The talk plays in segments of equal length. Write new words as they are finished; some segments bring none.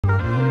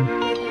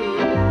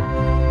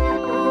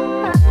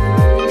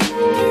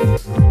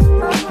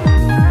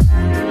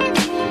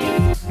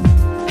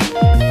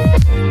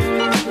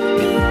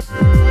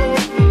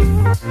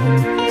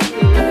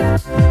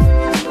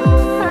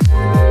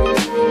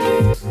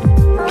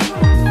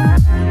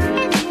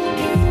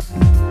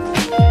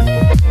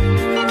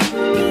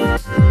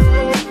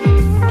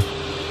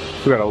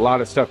lot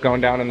of stuff going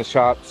down in the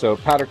shop. So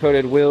powder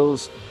coated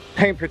wheels,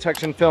 paint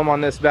protection film on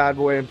this bad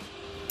boy.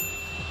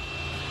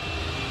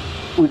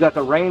 We got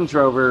the Range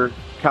Rover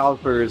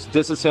calipers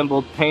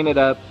disassembled, painted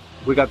up.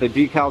 We got the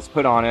decals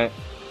put on it.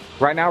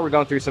 Right now we're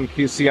going through some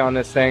QC on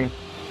this thing.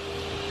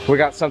 We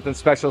got something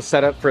special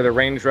set up for the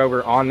Range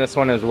Rover on this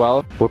one as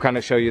well. We'll kind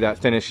of show you that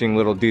finishing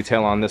little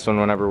detail on this one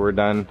whenever we're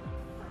done.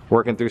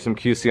 Working through some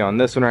QC on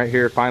this one right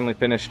here, finally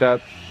finished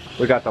up.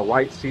 We got the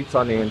white seats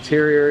on the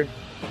interior.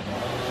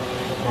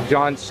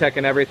 John's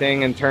checking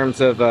everything in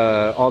terms of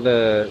all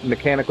the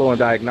mechanical and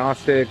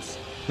diagnostics,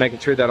 making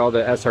sure that all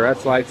the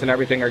SRS lights and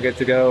everything are good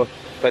to go.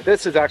 But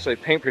this is actually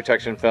paint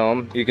protection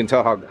film. You can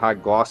tell how high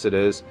gloss it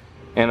is.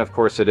 And of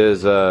course it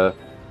is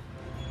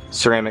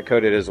ceramic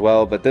coated as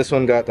well. But this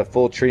one got the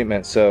full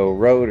treatment. So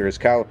rotors,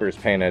 calipers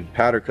painted,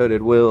 powder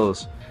coated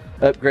wheels,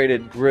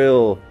 upgraded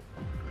grille,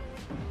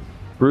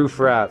 roof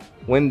wrap,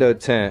 window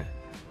tint,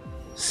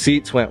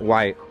 seats went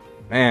white.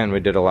 Man, we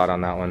did a lot on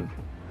that one.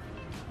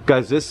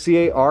 Guys, this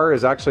C8R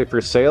is actually for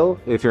sale.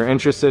 If you're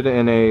interested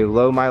in a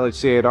low mileage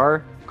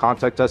C8R,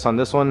 contact us on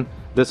this one.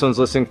 This one's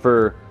listing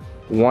for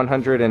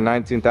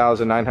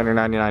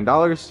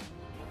 $119,999.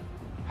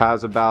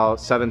 Has about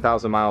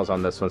 7,000 miles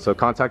on this one. So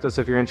contact us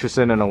if you're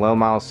interested in a low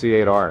mile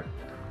C8R.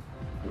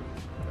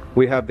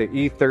 We have the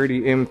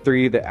E30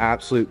 M3, the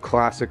absolute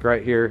classic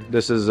right here.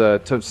 This is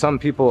to some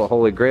people a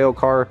holy grail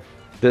car.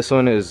 This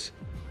one is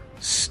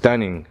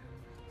stunning.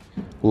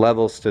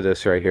 Levels to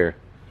this right here.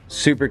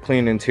 Super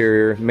clean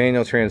interior,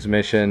 manual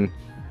transmission,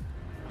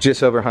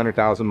 just over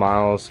 100,000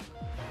 miles.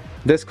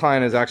 This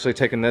client has actually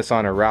taken this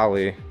on a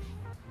rally.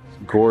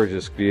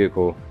 Gorgeous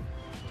vehicle.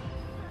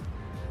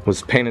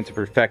 Was painted to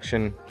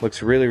perfection.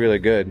 Looks really, really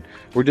good.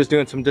 We're just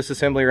doing some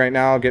disassembly right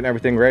now, getting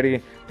everything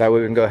ready. That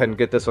way we can go ahead and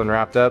get this one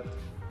wrapped up.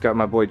 Got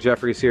my boy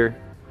Jeffries here.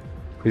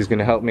 He's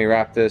gonna help me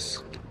wrap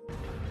this.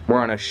 We're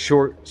on a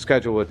short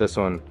schedule with this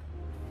one.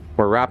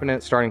 We're wrapping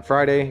it starting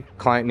Friday.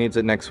 Client needs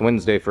it next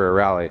Wednesday for a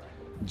rally.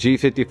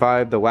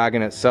 G55, the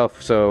wagon itself.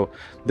 So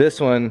this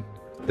one,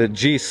 the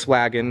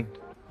G-Swagon,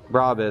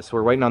 Brabus,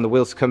 we're waiting on the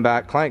wheels to come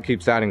back. Client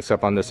keeps adding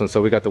stuff on this one.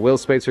 So we got the wheel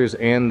spacers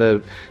and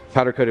the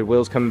powder coated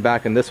wheels coming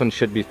back, and this one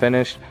should be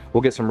finished.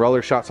 We'll get some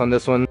roller shots on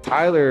this one.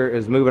 Tyler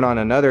is moving on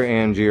another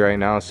AMG right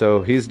now.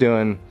 So he's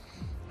doing,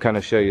 kind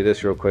of show you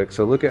this real quick.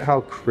 So look at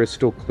how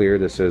crystal clear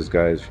this is,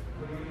 guys.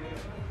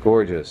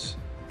 Gorgeous.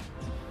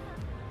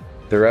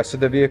 The rest of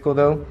the vehicle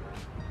though,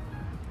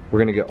 we're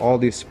gonna get all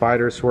these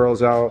spider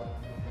swirls out.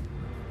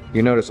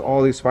 You notice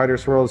all these spider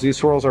swirls. These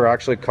swirls are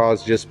actually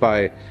caused just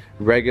by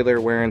regular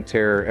wear and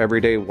tear,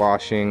 everyday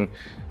washing,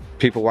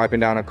 people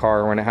wiping down a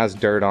car when it has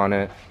dirt on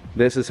it.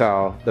 This is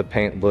how the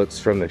paint looks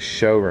from the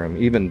showroom,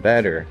 even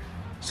better.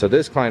 So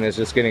this client is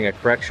just getting a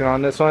correction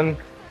on this one.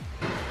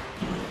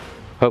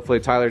 Hopefully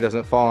Tyler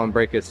doesn't fall and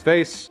break his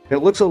face. It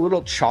looks a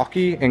little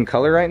chalky in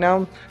color right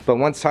now, but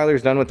once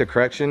Tyler's done with the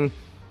correction,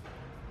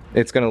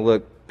 it's gonna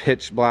look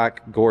pitch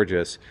black,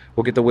 gorgeous.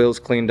 We'll get the wheels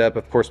cleaned up,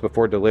 of course,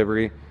 before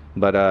delivery.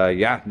 But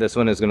yeah, this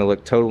one is gonna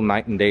look total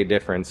night and day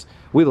difference.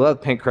 We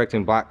love paint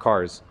correcting black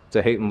cars. It's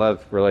a hate and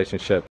love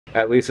relationship.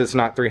 At least it's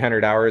not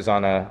 300 hours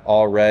on a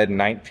all red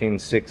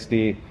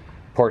 1960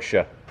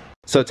 Porsche.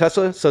 So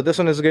Tesla, so this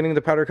one is getting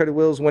the powder coated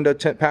wheels, window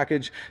tint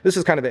package. This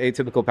is kind of an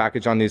atypical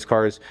package on these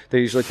cars. They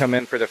usually come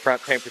in for the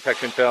front paint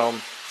protection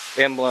film,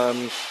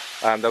 emblems.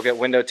 They'll get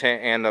window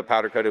tint and the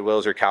powder coated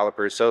wheels or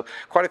calipers. So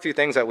quite a few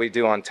things that we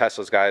do on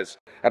Teslas, guys.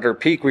 At our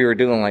peak, we were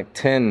doing like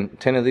 10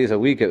 of these a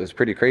week. It was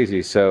pretty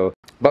crazy. So,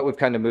 but we've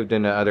kind of moved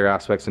into other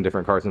aspects in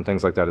different cars and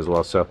things like that as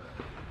well. So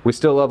we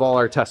still love all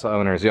our Tesla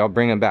owners. Y'all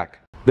bring them back.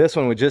 This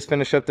one, we just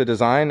finished up the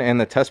design and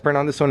the test print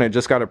on this one. It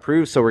just got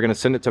approved. So we're going to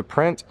send it to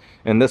print,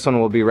 and this one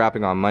will be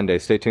wrapping on Monday.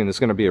 Stay tuned. This is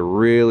going to be a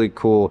really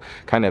cool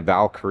kind of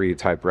Valkyrie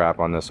type wrap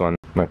on this one.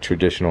 My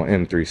traditional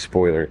M3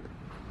 spoiler.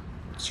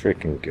 It's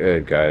freaking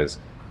good, guys.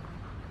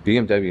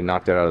 BMW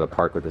knocked it out of the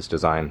park with this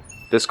design.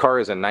 This car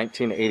is a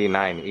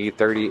 1989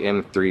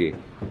 E30 M3.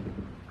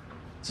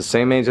 It's the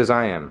same age as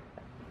I am,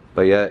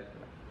 but yet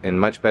in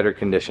much better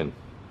condition.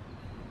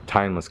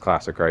 Timeless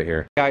classic right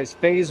here. Guys,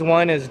 phase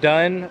one is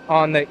done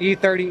on the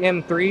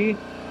E30 M3.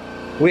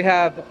 We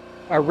have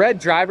a red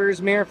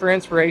driver's mirror for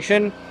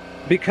inspiration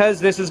because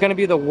this is going to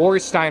be the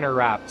Warsteiner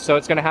wrap. So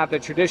it's going to have the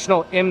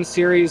traditional M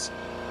series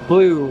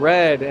blue,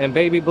 red, and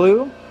baby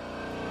blue.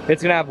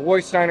 It's going to have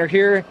Warsteiner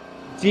here.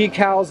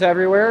 Decals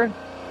everywhere,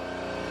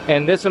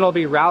 and this one will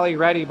be rally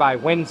ready by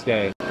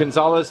Wednesday.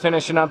 Gonzalo's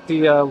finishing up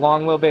the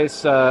long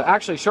wheelbase,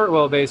 actually short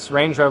wheelbase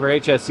Range Rover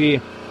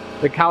HSE.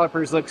 The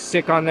calipers look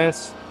sick on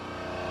this.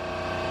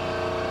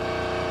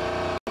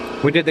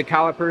 We did the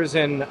calipers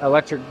in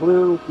electric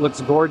blue,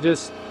 looks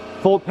gorgeous.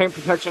 Full paint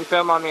protection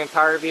film on the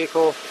entire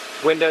vehicle,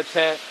 window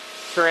tint,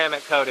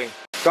 ceramic coating.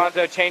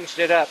 Gonzo changed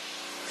it up.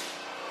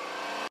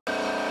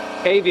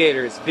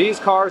 Aviators, these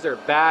cars are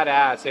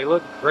badass. They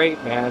look great,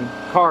 man.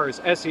 Cars,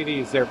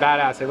 SUVs, they're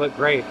badass. They look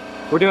great.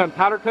 We're doing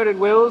powder coated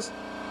wheels,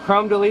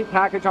 chrome delete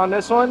package on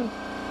this one,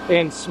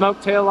 and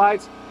smoke tail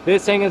lights.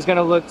 This thing is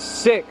gonna look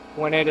sick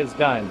when it is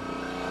done.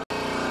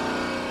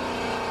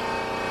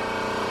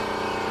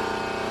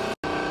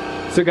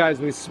 So guys,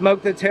 we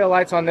smoked the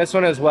taillights on this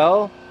one as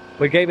well.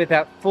 We gave it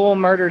that full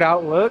murdered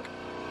out look.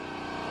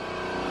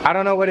 I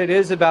don't know what it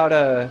is about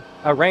a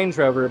Range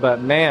Rover, but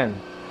man,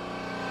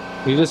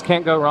 you just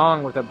can't go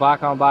wrong with a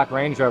black on black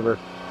Range Rover.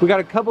 We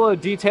got a couple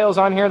of details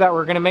on here that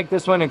we're gonna make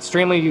this one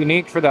extremely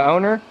unique for the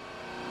owner,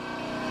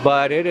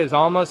 but it is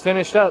almost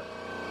finished up.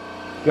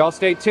 Y'all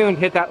stay tuned,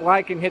 hit that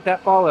like and hit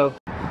that follow.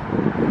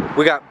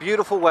 We got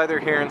beautiful weather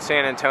here in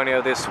San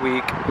Antonio this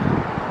week.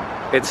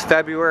 It's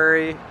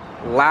February,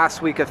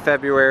 last week of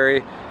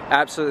February.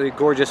 Absolutely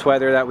gorgeous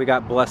weather that we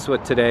got blessed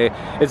with today.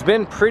 It's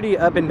been pretty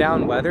up and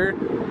down weather,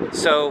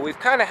 so we've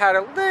kind of had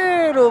a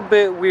little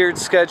bit weird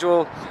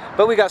schedule,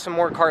 but we got some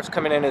more cars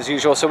coming in as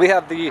usual. So we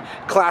have the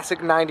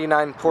classic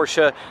 99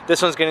 Porsche.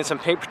 This one's getting some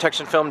paint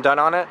protection film done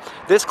on it.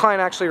 This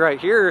client actually right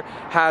here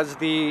has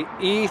the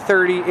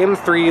E30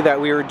 M3 that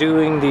we were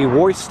doing the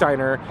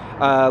Roysteiner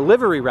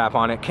livery wrap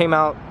on. It came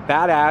out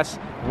badass.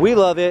 We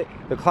love it.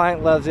 The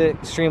client loves it.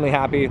 Extremely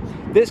happy.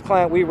 This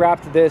client, we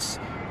wrapped this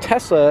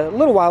Tesla a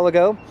little while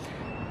ago.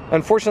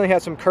 Unfortunately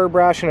had some curb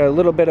rash and a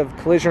little bit of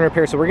collision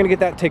repair, so we're gonna get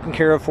that taken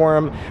care of for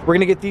him. We're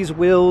gonna get these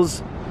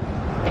wheels,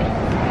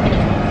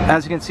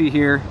 as you can see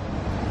here,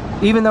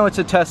 even though it's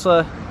a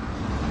Tesla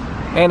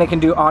and it can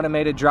do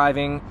automated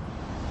driving,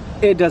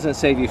 it doesn't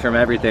save you from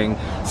everything.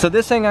 So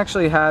this thing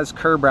actually has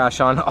curb rash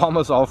on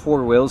almost all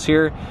four wheels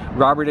here.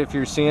 Robert, if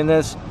you're seeing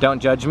this,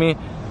 don't judge me,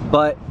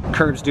 but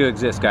curbs do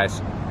exist,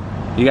 guys.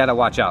 You gotta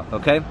watch out,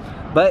 okay?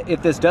 But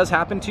if this does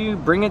happen to you,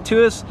 bring it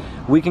to us.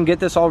 We can get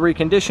this all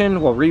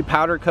reconditioned. We'll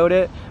re-powder coat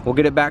it. We'll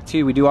get it back to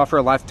you. We do offer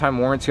a lifetime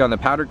warranty on the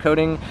powder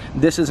coating.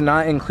 This is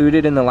not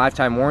included in the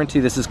lifetime warranty.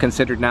 This is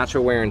considered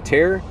natural wear and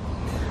tear,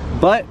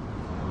 but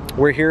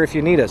we're here if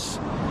you need us.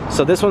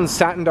 So this one's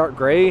satin dark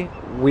gray.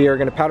 We are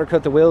gonna powder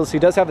coat the wheels. He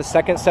does have a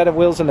second set of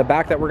wheels in the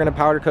back that we're gonna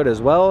powder coat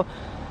as well.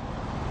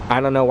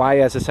 I don't know why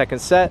he has a second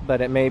set,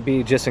 but it may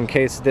be just in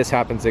case this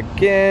happens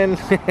again.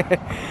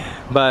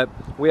 But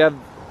we have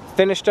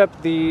finished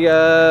up the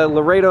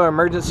Laredo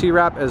emergency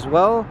wrap as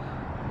well.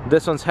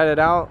 This one's headed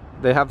out.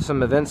 They have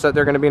some events that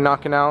they're going to be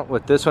knocking out.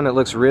 With this one, it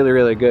looks really,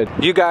 really good.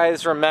 You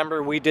guys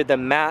remember we did the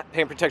matte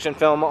paint protection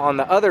film on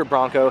the other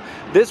Bronco.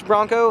 This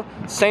Bronco,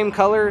 same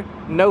color,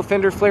 no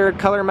fender flare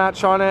color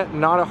match on it,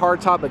 not a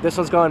hard top, but this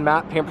one's going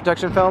matte paint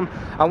protection film.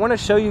 I want to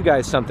show you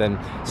guys something.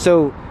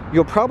 So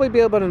you'll probably be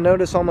able to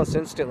notice almost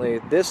instantly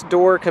this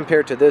door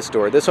compared to this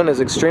door. This one is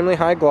extremely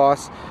high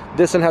gloss.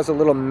 This one has a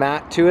little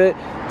matte to it.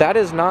 That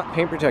is not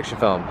paint protection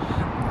film.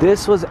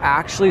 This was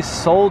actually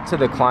sold to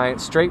the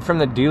client straight from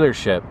the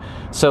dealership.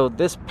 So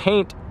this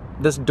paint,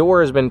 this door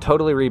has been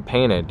totally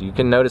repainted. You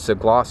can notice the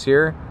gloss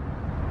here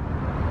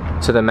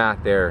to the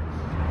matte there.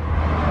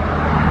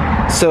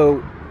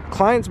 So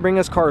clients bring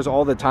us cars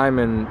all the time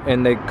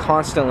and they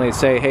constantly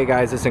say, hey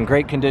guys, it's in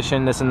great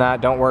condition, this and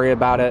that, don't worry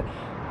about it.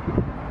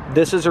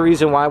 This is the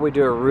reason why we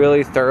do a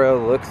really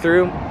thorough look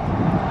through.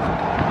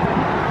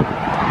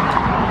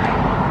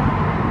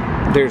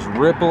 There's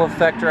ripple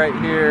effect right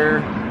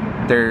here.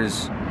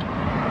 There's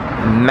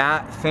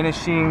matte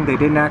finishing. They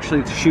didn't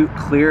actually shoot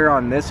clear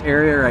on this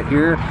area right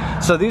here.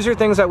 So these are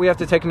things that we have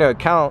to take into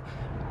account.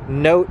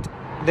 Note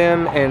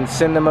them and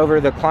send them over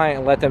to the client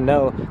and let them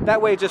know.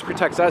 That way it just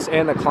protects us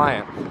and the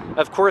client.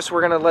 Of course,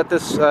 we're gonna let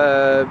this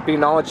be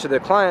knowledge to the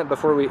client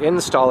before we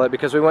install it,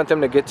 because we want them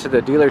to get to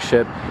the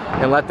dealership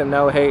and let them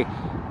know, hey,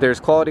 there's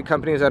quality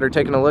companies that are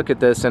taking a look at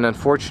this, and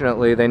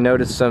unfortunately they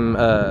noticed some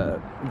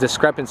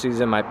discrepancies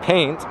in my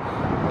paint,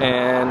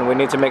 and we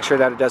need to make sure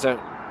that it doesn't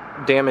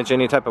damage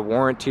any type of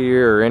warranty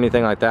or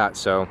anything like that.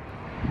 So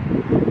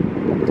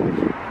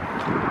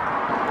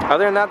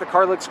other than that, the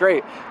car looks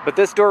great, but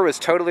this door was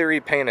totally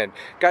repainted.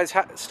 Guys,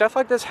 stuff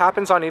like this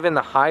happens on even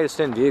the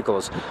highest end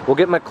vehicles. We'll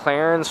get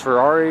McLarens,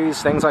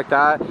 Ferraris, things like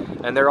that,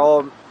 and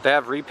they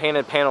have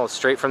repainted panels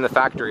straight from the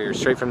factory or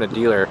straight from the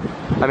dealer.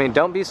 I mean,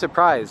 don't be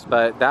surprised,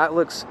 but that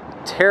looks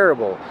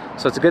terrible.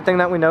 So it's a good thing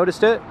that we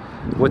noticed it.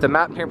 With the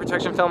matte paint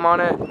protection film on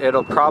it,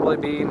 it'll probably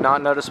be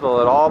not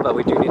noticeable at all, but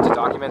we do need to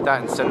document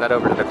that and send that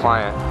over to the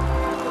client.